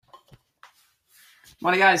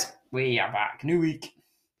Morning, guys. We are back. New week.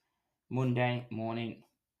 Monday morning.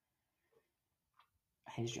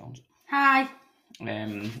 Here's Jones. Hi.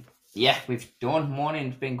 Yeah, we've done.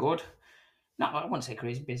 Morning's been good. Not, I wouldn't say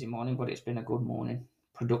crazy busy morning, but it's been a good morning.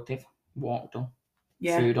 Productive. Walk done.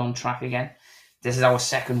 Yeah. Food on track again. This is our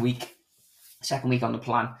second week. Second week on the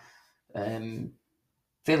plan.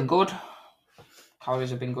 Feeling good. Calories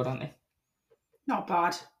have been good, haven't they? Not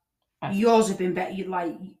bad. I- Yours have been better.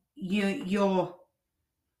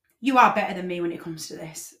 You are better than me when it comes to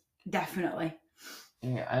this. Definitely.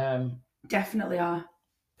 Yeah. Definitely are.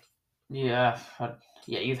 Yeah.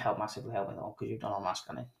 Yeah. You've helped massively helped me though because you've done all my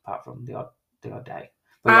scanning apart from the odd day.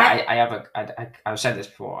 But yeah, I I have I've said this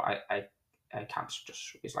before. I can't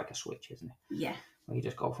just. It's like a switch, isn't it? yeah. Where you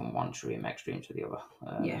just go from one extreme to the other.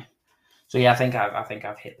 Yeah. So yeah, I think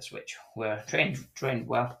I've hit the switch. We're trained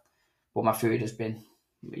well, but my food has been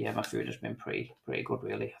pretty good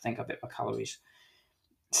really. I think I've hit my calories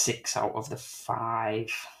 6 out of the 5.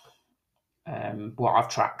 What I've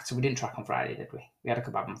tracked. So we didn't track on Friday, did we? We had a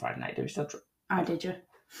kebab on Friday night. Did we still? I did you.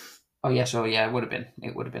 Oh yeah, so yeah, it would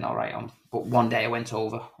have been all right on. But one day I went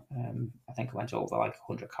over. I think I went over like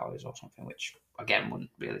 100 calories or something, which again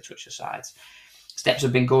wouldn't really touch the sides. Steps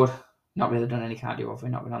have been good. Not really done any cardio. I've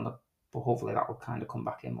not been on the, but hopefully that will kind of come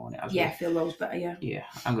back in more as Yeah, I well. feel those better. Yeah. Yeah,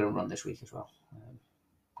 I'm going to run this week as well.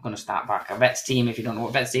 I'm going to start back. A Vets team, if you don't know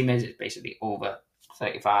what Vets team is, it's basically over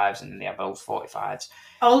 35s and they have those 45s.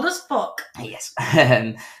 Old as fuck. Yes.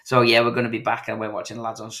 So yeah, we're going to be back and we're watching the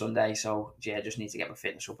lads on Sunday. So yeah, just need to get my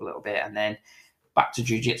fitness up a little bit and then back to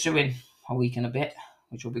jiu-jitsu in a week and a bit,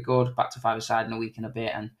 which will be good. Back to five-a-side in a week and a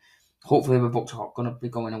bit, and hopefully we're booked. Going to be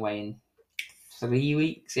going away in 3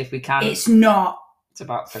 weeks if we can. It's not. It's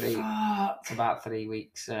about 3. Fuck. It's about 3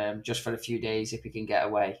 weeks, just for a few days if we can get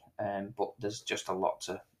away. But there's just a lot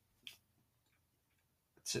to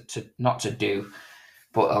not to do,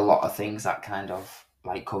 but a lot of things that kind of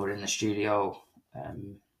like covered in the studio.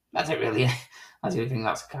 That's it really. That's the only thing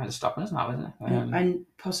that's kind of stopping us now, isn't it? And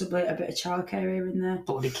possibly a bit of childcare here and there.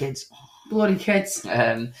 Bloody kids. Bloody kids.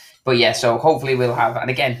 But yeah, so hopefully we'll have, and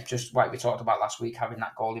again, just like we talked about last week, having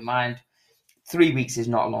that goal in mind. 3 weeks is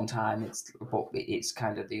not a long time. But it's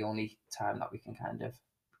kind of the only time that we can kind of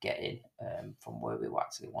get in from where we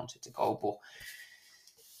actually wanted to go. But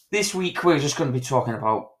this week we're just going to be talking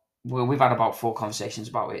about. Well, we've had about 4 conversations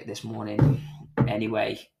about it this morning,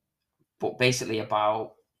 anyway. But basically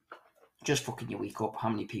about just fucking your week up. How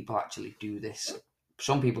many people actually do this?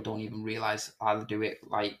 Some people don't even realize how they do it.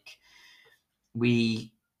 Like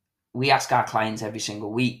we ask our clients every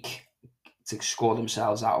single week to score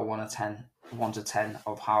themselves out of 1 to 10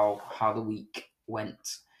 of how the week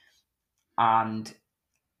went, and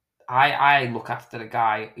I look after the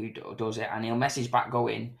guy who does it, and he'll message back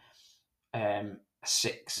going a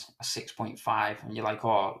 6.5, and you're like,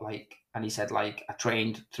 oh, like, and he said like I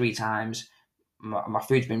trained 3 times, my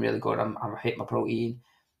food's been really good, I hit my protein.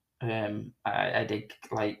 I did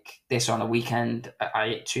like this on a weekend. I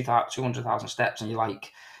hit 200,000 steps, and you're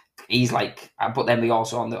like, he's like. But then we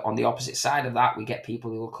also on the opposite side of that, we get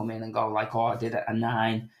people who will come in and go like, oh, I did a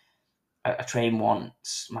 9. I trained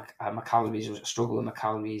once. My calories was struggle with my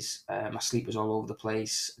calories. My sleep was all over the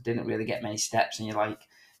place. I didn't really get many steps, and you're like,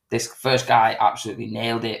 this first guy absolutely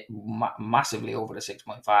nailed it, massively over the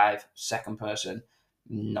 6.5. Second person,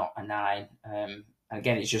 not a 9. And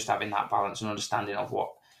again, it's just having that balance and understanding of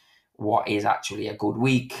what is actually a good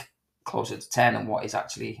week, closer to 10, and what is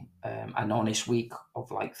actually an honest week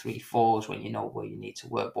of like 3-4s when you know where you need to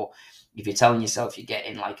work. But if you're telling yourself you're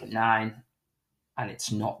getting like a 9 and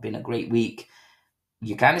it's not been a great week,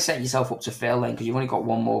 you kind of set yourself up to fail then, because you've only got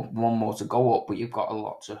one more to go up, but you've got a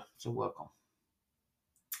lot to work on.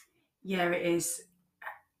 Yeah, it is.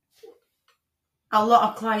 A lot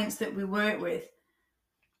of clients that we work with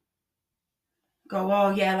go, oh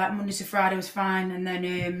yeah, like Monday to Friday was fine, and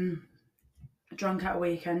then drank out a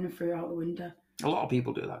weekend and threw it out the window. A lot of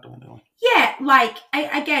people do that, don't they? Yeah, like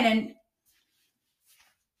again, and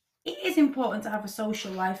it is important to have a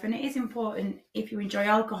social life, and it is important if you enjoy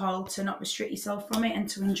alcohol to not restrict yourself from it and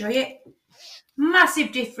to enjoy it.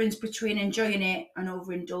 Massive difference between enjoying it and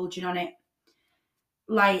overindulging on it.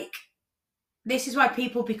 Like, this is why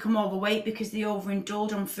people become overweight, because they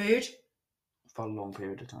overindulge on food For a long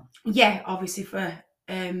period of time. Yeah, obviously for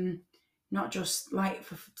not just like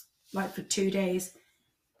for 2 days,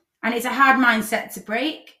 and it's a hard mindset to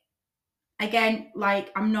break. Again,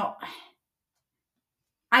 like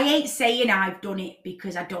I hate saying I've done it,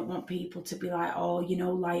 because I don't want people to be like, oh,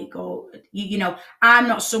 like, oh, I'm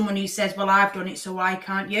not someone who says, well, I've done it, so why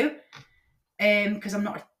can't you? Because I'm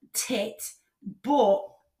not a tit. But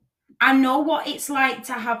I know what it's like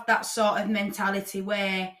to have that sort of mentality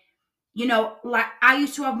where, you know, like I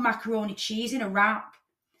used to have macaroni cheese in a wrap.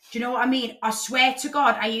 Do you know what I mean? I swear to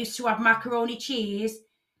God, I used to have macaroni cheese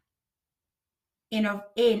in a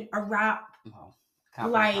wrap. Well,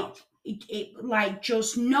 can't Like like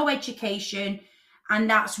just no education, and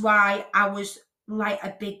that's why I was like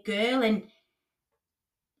a big girl. And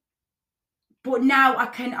but now I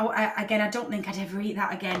can. Again, I don't think I'd ever eat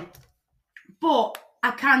that again. But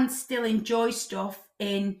I can still enjoy stuff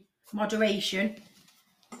in moderation.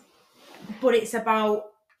 But it's about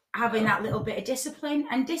having that little bit of discipline,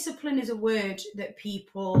 and discipline is a word that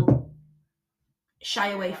people shy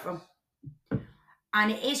away from,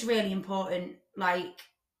 and it is really important. Like,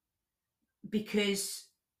 because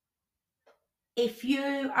if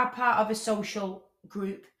you are part of a social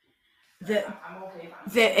group that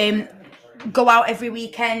go out every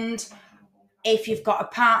weekend, if you've got a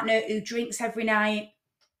partner who drinks every night,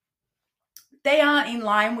 they aren't in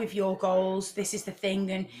line with your goals. This is the thing.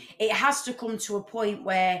 And it has to come to a point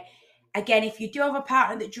where, again, if you do have a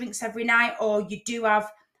partner that drinks every night, or you do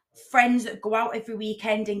have friends that go out every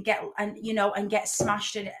weekend and get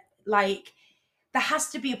smashed, and like, there has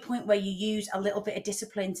to be a point where you use a little bit of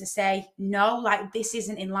discipline to say, no, like, this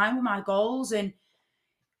isn't in line with my goals, and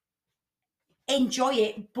enjoy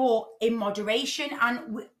it, but in moderation.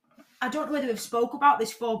 And I don't know whether we've spoke about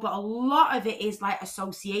this before, but a lot of it is like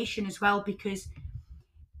association as well, because,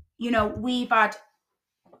 you know, we had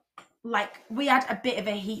a bit of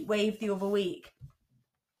a heat wave the other week,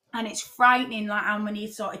 and it's frightening, like, how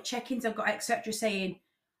many sort of check-ins I've got, etc., saying,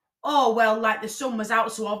 oh, well, like, the sun was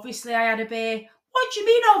out, so obviously I had a beer. What do you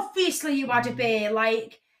mean, obviously you had a beer?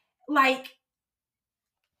 Like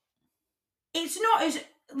it's not as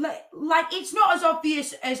it's not as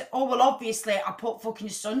obvious as, oh, well, obviously I put fucking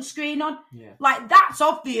sunscreen on. Yeah. Like, that's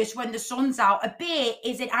obvious when the sun's out. A beer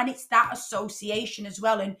isn't, and it's that association as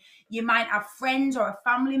well. And you might have friends or a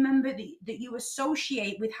family member that you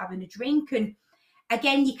associate with having a drink. And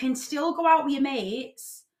again, you can still go out with your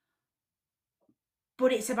mates,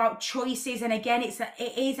 but it's about choices. And again, it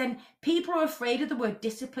is, and people are afraid of the word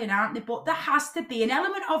discipline, aren't they? But there has to be an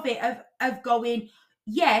element of it, of going,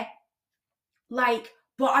 yeah, like,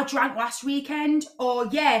 but I drank last weekend, or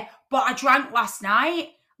yeah, but I drank last night.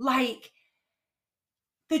 Like,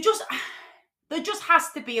 there just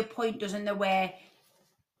has to be a point, doesn't there, where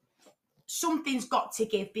something's got to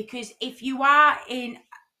give. Because if you are in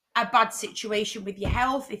a bad situation with your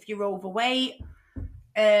health, if you're overweight,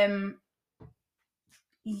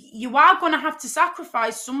 you are going to have to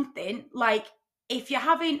sacrifice something. Like, if you're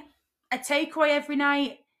having a takeaway every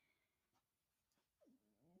night,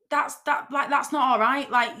 that's not all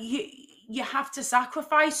right. Like, you have to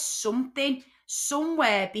sacrifice something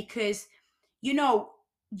somewhere, because, you know,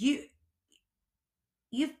 you've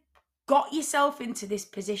got yourself into this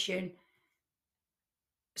position,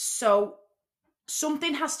 so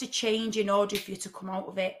something has to change in order for you to come out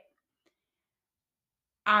of it.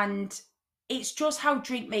 And it's just how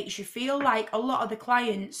drink makes you feel. Like, a lot of the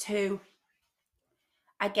clients who,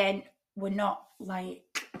 again, we're not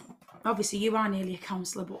like, obviously you are nearly a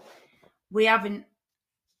counsellor, but we haven't,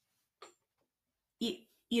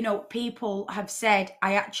 you know, people have said,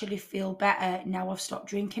 I actually feel better now I've stopped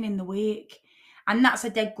drinking in the week. And that's a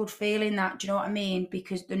dead good feeling, that, do you know what I mean?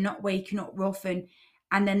 Because they're not waking up rough, and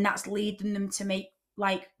then that's leading them to make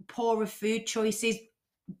like poorer food choices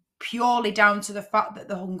purely down to the fact that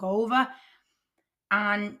they're hungover.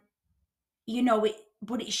 And, you know,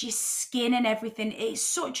 but it's your skin and everything. It's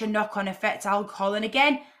such a knock-on effect, alcohol. And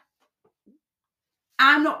again,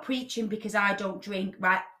 I'm not preaching because I don't drink,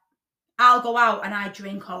 right? I'll go out and I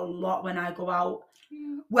drink a lot when I go out.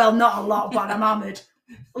 Well, not a lot, but I'm hammered.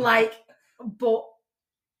 Like, but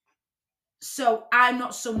so I'm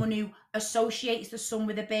not someone who associates the sun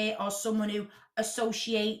with a beer, or someone who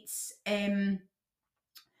associates a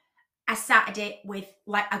Saturday with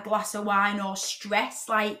like a glass of wine, or stress.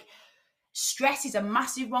 Like, stress is a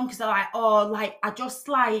massive one, because they're like, oh, like, I just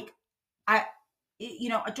like a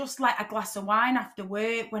glass of wine after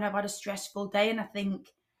work when I've had a stressful day. And I think,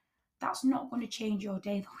 that's not going to change your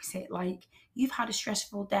day, though, is it? Like, you've had a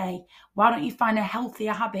stressful day. Why don't you find a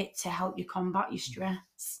healthier habit to help you combat your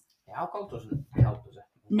stress? Yeah, alcohol doesn't help, does it?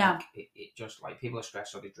 No. Like, it just, like, people are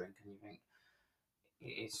stressed, so they drink, and you think,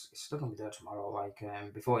 it's still going to be there tomorrow. Like,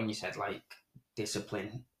 before, when you said, like,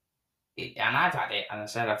 discipline, and I've had it, and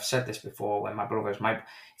I've said this before, when my brothers, if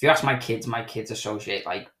you ask my kids associate,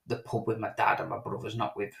 like, the pub with my dad, and my brothers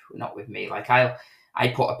not with me. Like, I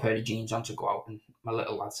put a pair of jeans on to go out, and my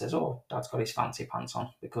little lad says, oh, Dad's got his fancy pants on,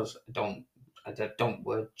 because I don't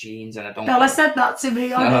wear jeans, and I don't. Bella said that to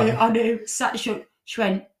me on her section. She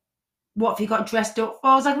went, what have you got dressed up for?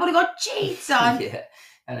 I was like, what have you got jeans on? Yeah.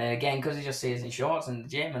 And then again, because he just sees in shorts in the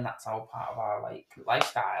gym, and that's all part of our like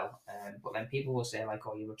lifestyle. But then people will say like,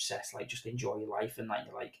 "Oh, you're obsessed. Like, just enjoy your life." And that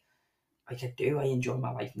you're like I do. I enjoy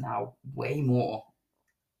my life now way more.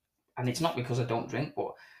 And it's not because I don't drink,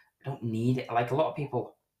 but I don't need it. Like a lot of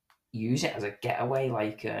people use it as a getaway.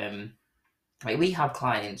 Like we have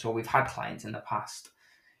clients, or we've had clients in the past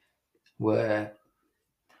where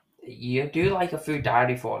you do like a food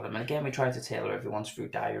diary for them, and again, we try to tailor everyone's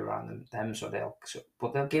food diary around them,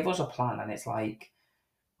 but they'll give us a plan, and it's like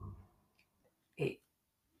it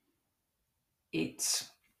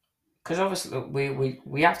it's because obviously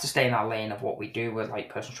we have to stay in our lane of what we do with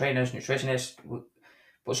like personal trainers, nutritionists,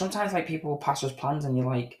 but sometimes like people will pass us plans, and you're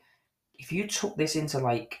like, if you took this into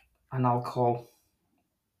like an alcohol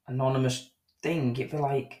anonymous thing, it'd be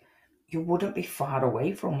like you wouldn't be far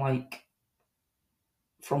away from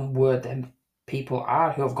where them people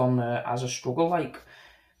are who have gone there as a struggle. Like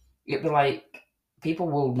it'd be like people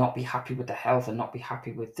will not be happy with their health and not be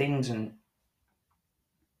happy with things, and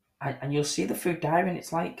you'll see the food diary, and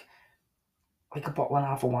it's like a bottle and a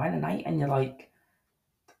half of wine a night, and you're like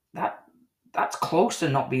that. That's close to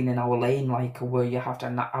not being in our lane, like where you have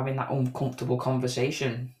to having that uncomfortable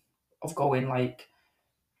conversation of going like,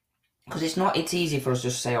 because it's easy for us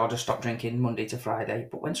to say, "Oh, just stop drinking Monday to Friday,"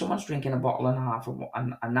 but when someone's drinking a bottle and a half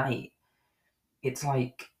a night, it's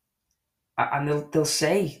like, and they'll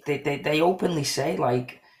say they openly say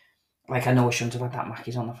like I know I shouldn't have had that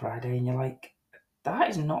Mackey's on a Friday, and you're like, that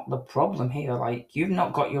is not the problem here. Like you've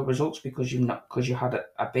not got your results because you had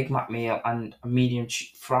a Big Mac meal and a medium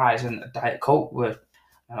fries and a Diet Coke with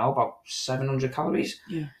I don't know about 700 calories.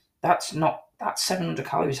 Yeah. That 700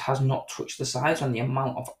 calories has not touched the size on the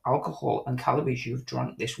amount of alcohol and calories you've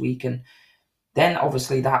drank this week, and then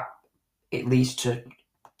obviously that it leads to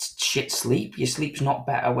shit sleep. Your sleep's not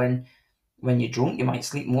better when you're drunk. You might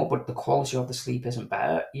sleep more, but the quality of the sleep isn't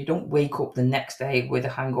better. You don't wake up the next day with a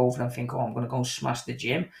hangover and think, "Oh, I'm going to go and smash the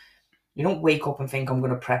gym." You don't wake up and think, "I'm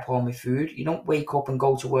going to prep all my food." You don't wake up and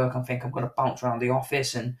go to work and think, "I'm going to bounce around the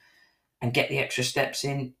office and get the extra steps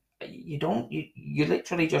in." You don't. You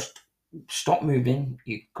literally just stop moving.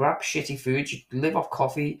 You grab shitty food. You live off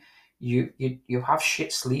coffee. You have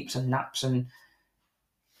shit sleeps and naps, and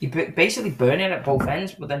you basically burn it at both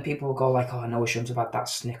ends. But then people will go like, "Oh, I know I shouldn't have had that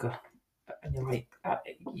Snicker." And you're like,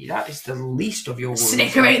 that is the least of your worries.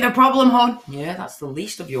 Snicker ain't the problem, hon. Yeah, that's the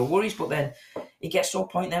least of your worries. But then it gets to a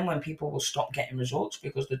point then when people will stop getting results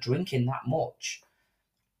because they're drinking that much.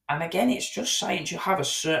 And again, it's just science. You have a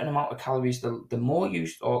certain amount of calories. The more you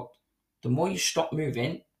stop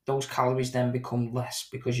moving, those calories then become less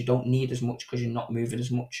because you don't need as much because you're not moving as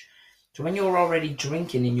much. So when you're already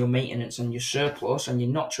drinking in your maintenance and your surplus and you're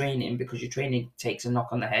not training because your training takes a knock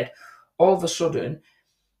on the head, all of a sudden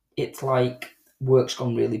it's like work's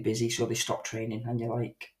gone really busy, so they stop training, and you're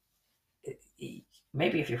like,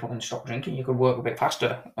 maybe if you fucking stop drinking, you could work a bit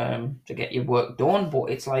faster to get your work done. But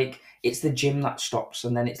it's like it's the gym that stops,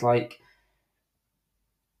 and then it's like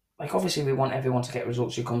obviously we want everyone to get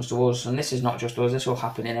results who comes to us, and this is not just us. This will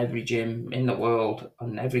happen in every gym in the world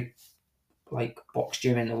and every like box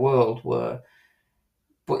gym in the world.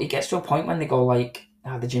 But it gets to a point when they go like,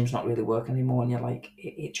 the gym's not really working anymore, and you're like,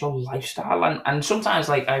 it's your lifestyle. And sometimes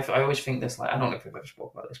like I always think this, like I don't know if we've ever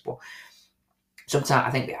spoke about this, but sometimes I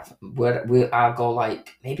think I'll go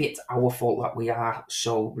like, maybe it's our fault that we are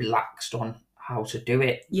so relaxed on how to do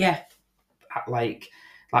it. Yeah. Like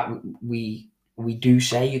we do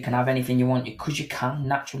say you can have anything you want because you can,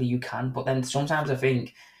 naturally you can, but then sometimes I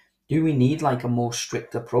think, do we need like a more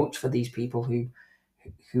strict approach for these people who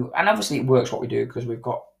and obviously it works what we do because we've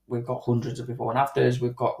got hundreds of before and afters,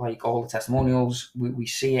 we've got like all the testimonials, we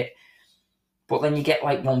see it. But then you get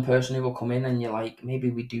like one person who will come in and you're like, maybe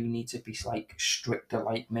we do need to be like stricter,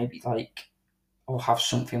 like maybe like, or have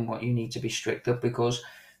something what you need to be stricter, because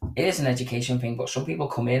it is an education thing. But some people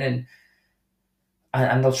come in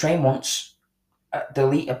and they'll train once,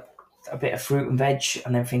 they'll eat a bit of fruit and veg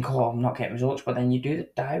and then think, "Oh, I'm not getting results." But then you do the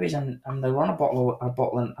diaries and they run a bottle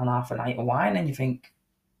and half a night of wine, and you think,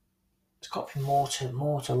 there's got to be more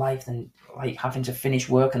to life than like having to finish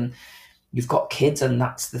work, and you've got kids, and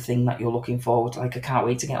that's the thing that you're looking forward to. Like, I can't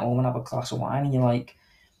wait to get home and have a glass of wine, and you're like,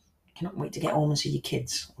 can you not wait to get home and see your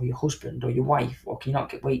kids or your husband or your wife, or can you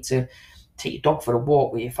not wait to take your dog for a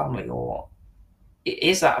walk with your family? Or it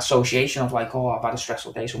is that association of like, "Oh, I've had a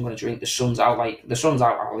stressful day, so I'm going to drink. The sun's out.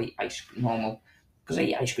 I'll eat ice cream normal because I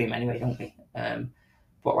eat ice cream anyway, don't we?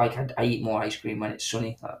 But like I eat more ice cream when it's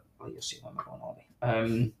sunny. You'll see when we're going all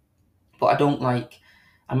day. But I don't like,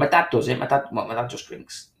 and my dad does it. My dad just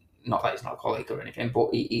drinks not that he's not alcoholic or anything,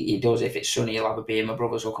 but he does. If it's sunny, he'll have a beer. My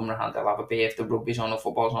brothers will come around, they'll have a beer. If the rugby's on or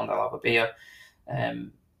football's on, they'll have a beer.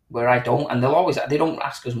 Where I don't, and they don't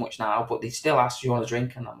ask as much now, but they still ask, "Do you want a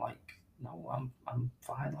drink?" And I'm like, "No, I'm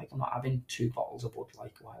fine. Like, I'm not having 2 bottles of Bud.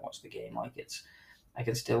 Like, why? What's the game? Like, I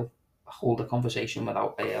can still hold a conversation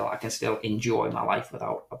without ale. I can still enjoy my life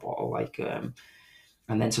without a bottle. Like,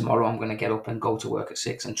 and then tomorrow I'm going to get up and go to work at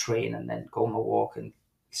 6 and train, and then go on a walk and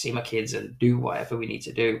see my kids and do whatever we need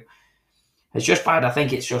to do. It's just bad. I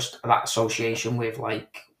think it's just that association with,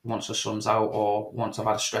 like, once the sun's out or once I've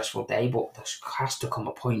had a stressful day, but there has to come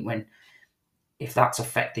a point when, if that's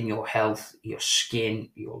affecting your health, your skin,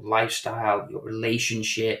 your lifestyle, your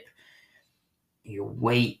relationship, your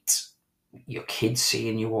weight, your kids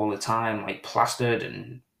seeing you all the time, like, plastered,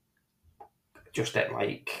 and just that,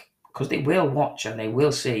 like, because they will watch and they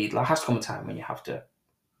will see. There has to come a time when you have to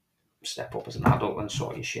step up as an adult and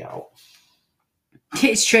sort your shit out.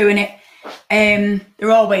 It's true, innit?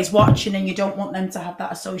 They're always watching, and you don't want them to have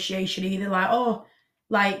that association either. Like, oh,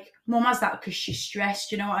 like, mum has that because she's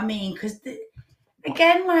stressed. You know what I mean? Because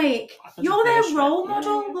again, like, you're their role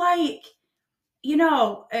model. Like, you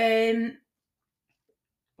know.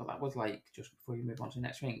 But that was, like, just before you move on to the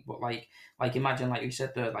next thing. But like imagine, like you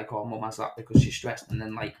said there, like, oh, mum has that because she's stressed, and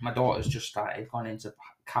then, like, my daughter's just gone into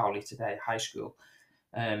Cowley today, high school,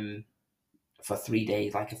 for 3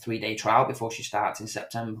 days, like a 3-day trial before she starts in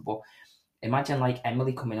September. But imagine, like,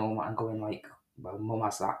 Emily coming home and going, like, well, mum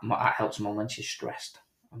has that. That helps mum when she's stressed.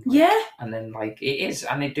 Like, yeah. And then, like, it is,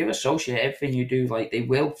 and they do associate everything you do. Like, they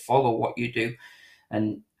will follow what you do,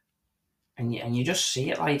 and you just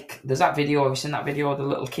see it. Like, there's that video. Have you seen that video of the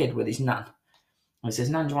little kid with his nan? And he says,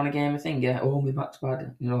 "Nan, do you want a game of thing?" "Yeah." "Oh, my back's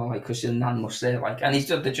bad." You know, like, because the nan must say, like, and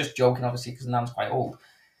they're just joking, obviously, because nan's quite old.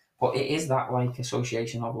 But it is that, like,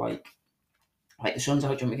 association of, like the sun's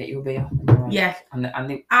out, do you want me to get you a beer? Like, yeah.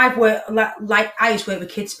 And I've worked, like, I used to work with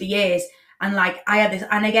kids for years, and, like, I had this,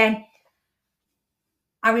 and again,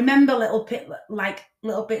 I remember little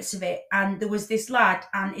bits of it, and there was this lad,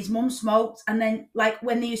 and his mum smoked, and then, like,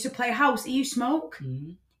 when they used to play house, he used to smoke.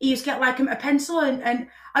 Mm-hmm. He used to get, like, a pencil, and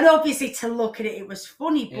obviously to look at it was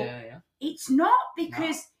funny, but it's not,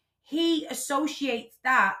 because he associates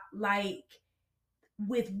that, like,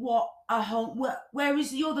 with what a home, whereas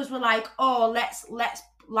the others were like, oh, let's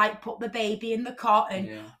like put the baby in the cot, and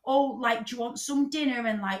oh, like, do you want some dinner,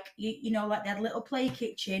 and, like, you know, like, they had a little play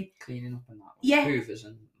kitchen, cleaning up and that, hoovers,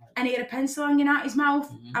 and he had a pencil hanging out his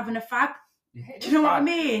mouth, having a fag. Do you know what I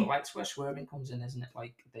mean? But, like, it's where swearing comes in, isn't it?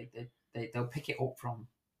 Like, they'll pick it up from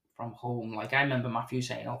home. Like, I remember Matthew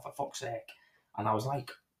saying, "Oh, for fuck's sake," and I was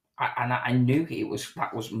like, I knew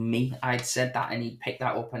that was me. I'd said that, and he picked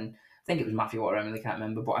that up, and I think it was Matthew or Emily, can't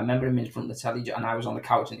remember, but I remember him in front of the telly, and I was on the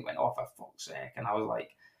couch, and he went, "Oh, for fuck's sake," and I was like,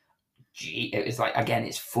 gee, it was like, again,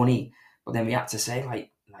 it's funny, but then we had to say,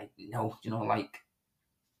 like, no, you know, like,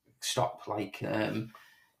 stop, like,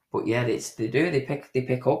 but yeah, they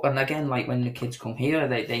pick up, and again, like, when the kids come here,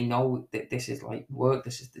 they know that this is, like, work,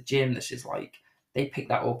 this is the gym, this is, like, they pick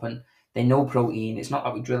that up, and they know protein. It's not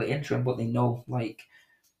that we drill it into them, but they know, like,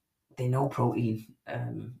 protein,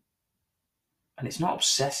 and it's not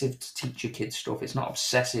obsessive to teach your kids stuff. It's not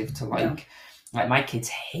obsessive to, like, like, my kids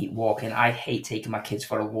hate walking. I hate taking my kids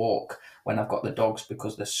for a walk when I've got the dogs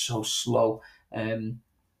because they're so slow.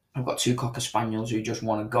 I've got 2 Cocker Spaniels who just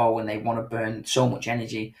want to go, and they want to burn so much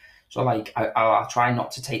energy. So, like, I'll try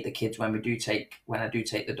not to take the kids when I do take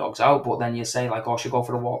the dogs out. But then you say, like, "Oh, should we go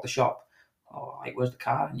for a walk to the shop?" "Oh, like, where's the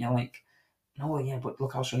car?" And you're like, "No, yeah, but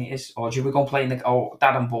look how sunny it is." Or, "Should we go and play in the? Oh,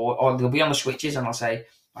 Dad, I'm bored." Or they'll be on the switches, and I'll say,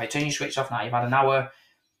 "Right, turn your switch off now. You've had an hour."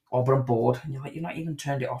 "Oh, but I'm bored." And you're like, "You've not even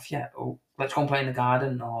turned it off yet." "Oh, let's go and play in the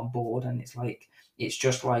garden." "Oh, I'm bored." And it's like, it's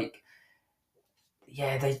just like,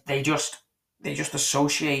 yeah, they just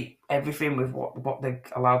associate everything with what they're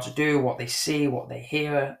allowed to do, what they see, what they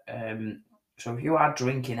hear. So if you are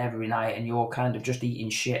drinking every night and you're kind of just eating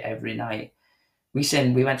shit every night,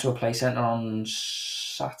 we went to a play centre on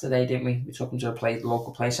Saturday, didn't we? We took them to a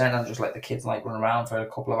local play centre and just let the kids, like, run around for a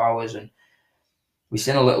couple of hours, and we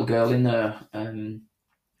seen a little girl in there, and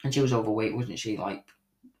she was overweight, wasn't she? Like,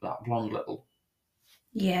 that blonde little.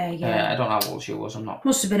 Yeah. I don't know how old she was.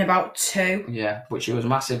 Must have been about 2. Yeah, but she was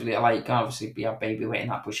massively, like, obviously we had baby weight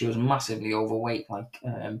and that, but she was massively overweight. Like,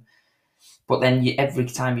 but then every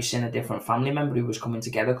time you seen a different family member who was coming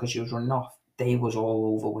together because she was running off, they was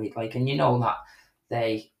all overweight. Like, and you know that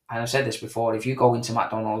and I've said this before, if you go into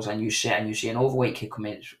McDonald's and you sit and you see an overweight kid come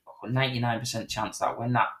in, it's 99% chance that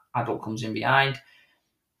when that adult comes in behind,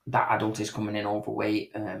 that adult is coming in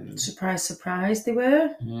overweight. Surprise, surprise, they were.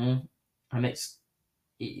 And it's,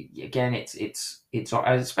 again, it's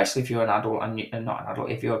especially if you're an adult and you're not an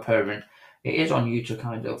adult, if you're a parent, it is on you to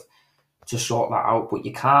kind of to sort that out. But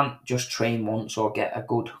you can't just train once or get a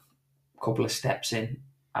good couple of steps in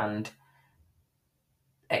and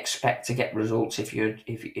expect to get results if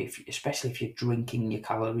especially if you're drinking your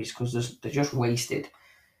calories, because they're just wasted. It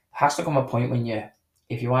has to come a point when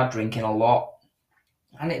if you are drinking a lot,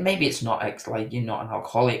 and maybe it's not like you're not an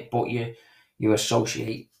alcoholic, but you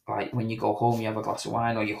associate, like when you go home you have a glass of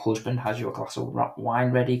wine, or your husband has you a glass of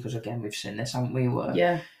wine ready, because again we've seen this, haven't we, where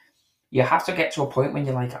Yeah. you have to get to a point when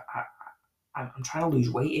you're like, I'm trying to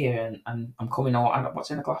lose weight here, and I'm coming out.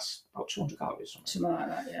 What's in a glass? About 200 calories. Something like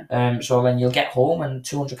that, yeah. So then you'll get home and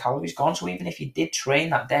 200 calories gone. So even if you did train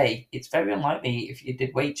that day, it's very unlikely if you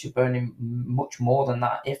did weight to burn in much more than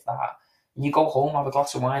that, if that. And you go home, have a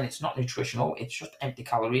glass of wine. It's not nutritional. It's just empty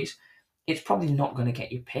calories. It's probably not going to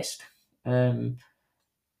get you pissed.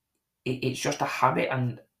 It's just a habit,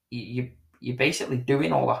 and you're basically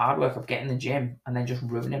doing all the hard work of getting the gym and then just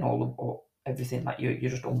ruining everything that you're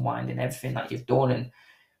just unwinding everything that you've done. And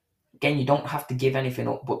again, you don't have to give anything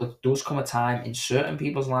up, but there does come a time in certain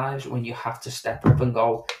people's lives when you have to step up and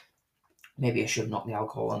go, maybe I should knock the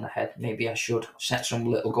alcohol on the head. Maybe I should set some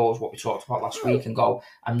little goals, what we talked about last week, and go,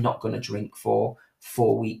 I'm not going to drink for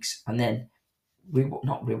 4 weeks. And then,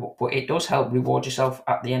 not reward, but it does help reward yourself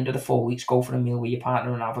at the end of the 4 weeks. Go for a meal with your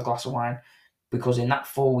partner and have a glass of wine, because in that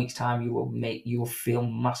 4 weeks time, you will feel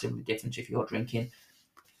massively different if you're drinking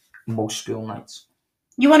most school nights.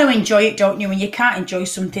 You want to enjoy it, don't you? And you can't enjoy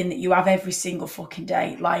something that you have every single fucking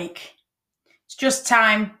day. Like, it's just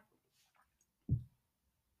time.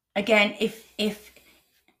 Again, if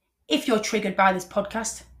you're triggered by this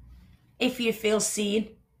podcast, if you feel seen,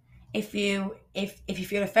 if you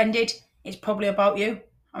feel offended, it's probably about you.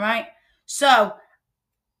 All right. So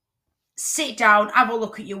sit down, have a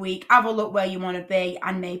look at your week, have a look where you want to be,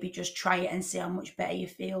 and maybe just try it and see how much better you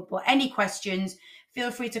feel. But any questions,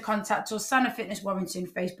 feel free to contact us, Sana Fitness Warrington,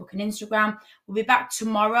 Facebook and Instagram. We'll be back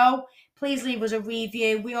tomorrow. Please leave us a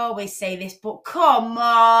review. We always say this, but come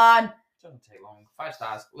on. It doesn't take long. 5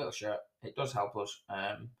 stars, little shirt. It does help us.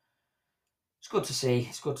 It's good to see.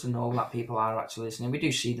 It's good to know that people are actually listening. We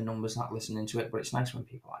do see the numbers not listening to it, but it's nice when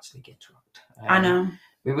people actually get to it. I know.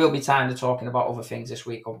 We will be kind of talking about other things this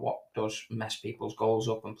week of what does mess people's goals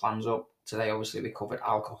up and plans up. Today, obviously, we covered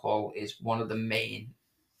alcohol is one of the main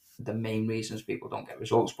reasons people don't get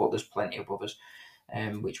results, but there's plenty of others,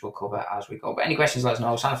 which we'll cover as we go. But any questions, let us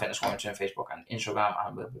know. Sana Fitness Warrington, Facebook and Instagram,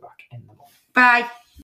 and we'll be back in the morning. Bye.